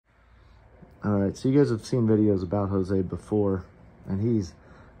All right, so you guys have seen videos about Jose before, and he's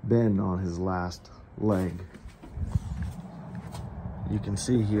been on his last leg. You can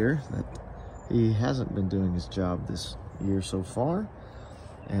see here that he hasn't been doing his job this year so far,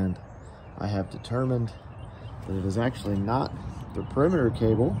 and I have determined that it is actually not the perimeter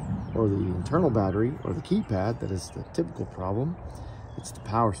cable or the internal battery or the keypad that is the typical problem. It's the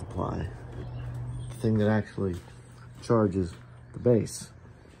power supply, the thing that actually charges the base.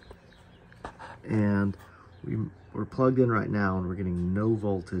 And we're plugged in right now and we're getting no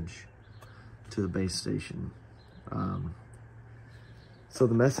voltage to the base station. So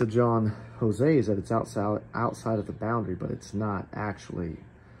the message on Jose is that it's outside of the boundary, but it's not actually.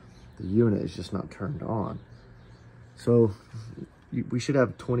 The unit is just not turned on. So we should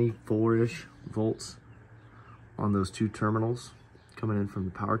have 24-ish volts on those two terminals coming in from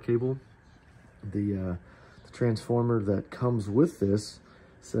the power cable. The transformer that comes with this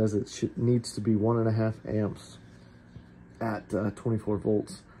says it needs to be 1.5 amps at 24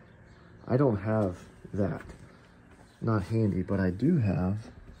 volts. I don't have that, not handy, but I do have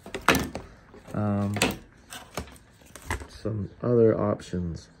some other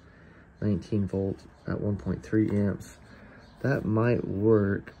options. 19 volts at 1.3 amps. That might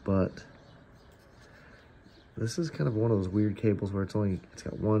work, but this is kind of one of those weird cables where it's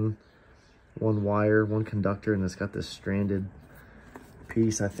got one wire, one conductor, and it's got this stranded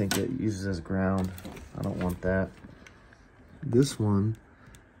piece I think it uses as ground. I don't want that. This one,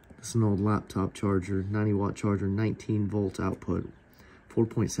 this is an old laptop charger, 90 watt charger, 19 volts output,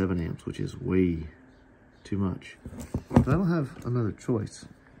 4.7 amps, which is way too much. But I don't have another choice.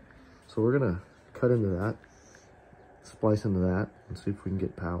 So we're gonna cut into that, splice into that, and see if we can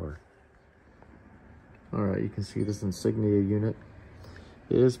get power. All right, you can see this Insignia unit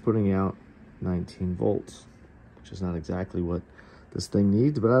is putting out 19 volts, which is not exactly what this thing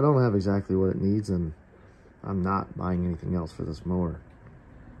needs, but I don't have exactly what it needs, and I'm not buying anything else for this mower.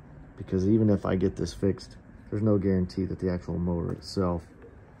 Because even if I get this fixed, there's no guarantee that the actual mower itself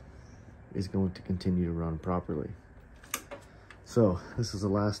is going to continue to run properly. So this is a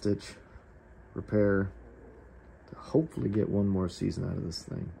last ditch repair to hopefully get one more season out of this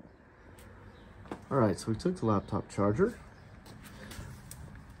thing. All right, so we took the laptop charger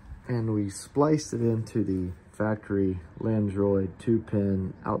and we spliced it into the factory Landroid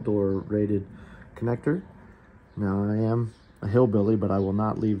 2-pin outdoor rated connector. Now I am a hillbilly, but I will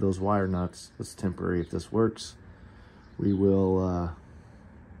not leave those wire nuts. It's temporary. If this works, we will,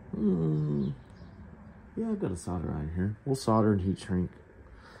 yeah, I've got a solder iron here. We'll solder and heat shrink,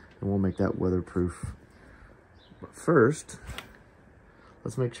 and we'll make that weatherproof. But first,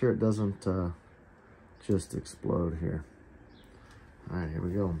 let's make sure it doesn't just explode here. All right, here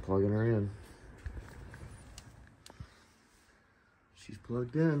we go. I'm plugging her in. She's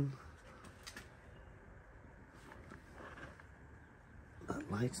plugged in.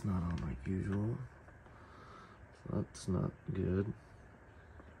 That light's not on like usual. So that's not good.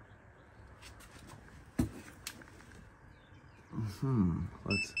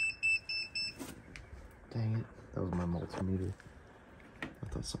 Let's, dang it, that was my multimeter. I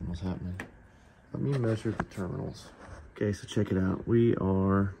thought something was happening. Let me measure the terminals. Okay, so check it out. We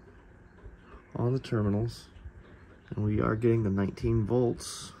are on the terminals, and we are getting the 19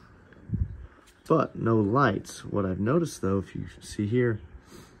 volts, but no lights. What I've noticed though, if you see here,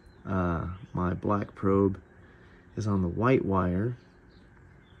 my black probe is on the white wire,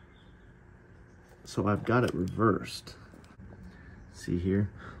 so I've got it reversed. See here,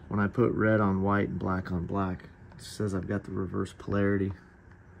 when I put red on white and black on black, it says I've got the reverse polarity.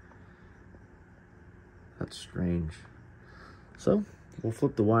 That's strange. So we'll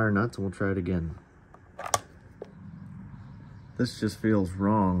flip the wire nuts and we'll try it again. This just feels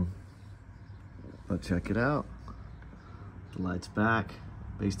wrong, but check it out. The light's back.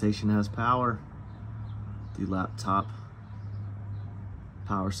 Base station has power. The laptop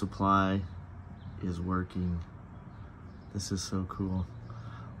power supply is working. This is so cool.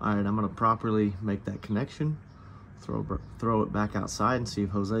 All right, I'm gonna properly make that connection, throw it back outside and see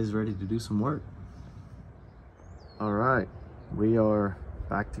if Jose's ready to do some work. All right, we are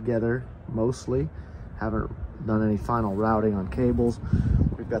back together mostly. Haven't done any final routing on cables.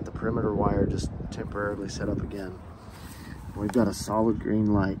 We've got the perimeter wire just temporarily set up again. We've got a solid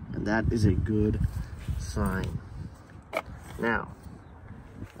green light, and that is a good sign. Now,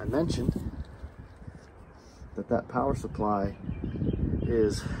 I mentioned that power supply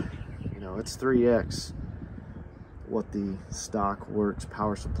is, it's 3x what the stock Worx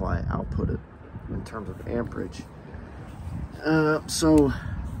power supply outputted in terms of amperage. So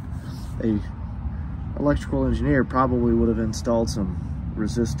a electrical engineer probably would have installed some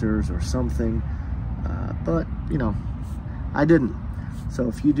resistors or something, but you know, I didn't. So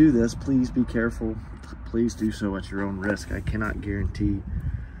if you do this, please be careful. Please do so at your own risk. I cannot guarantee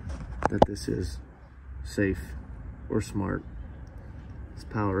that this is safe or smart. Let's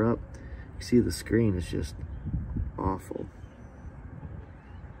power up. You see the screen is just awful.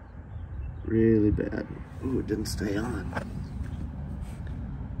 Really bad. Ooh, it didn't stay on.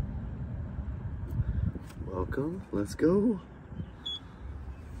 Welcome, let's go.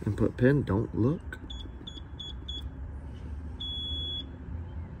 Input pin, don't look.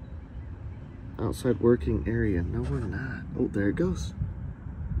 Outside working area, no we're not. Oh, there it goes.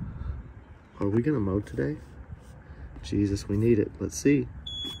 Are we gonna mow today? Jesus, we need it, let's see.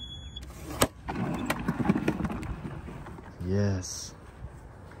 Yes.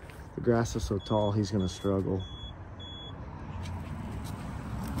 The grass is so tall, he's gonna struggle.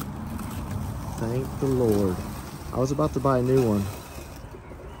 Thank the Lord. I was about to buy a new one.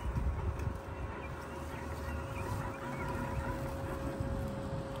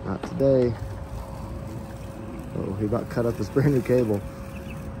 Not today. Oh, he about cut up this brand new cable.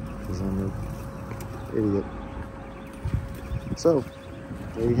 Because I'm an idiot. So,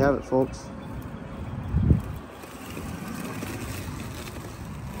 there you have it, folks.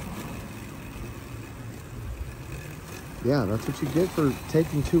 Yeah, that's what you get for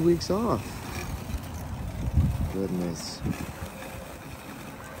taking 2 weeks off. Goodness.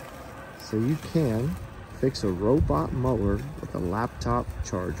 So you can fix a robot mower with a laptop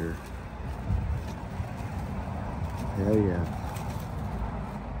charger. Hell yeah.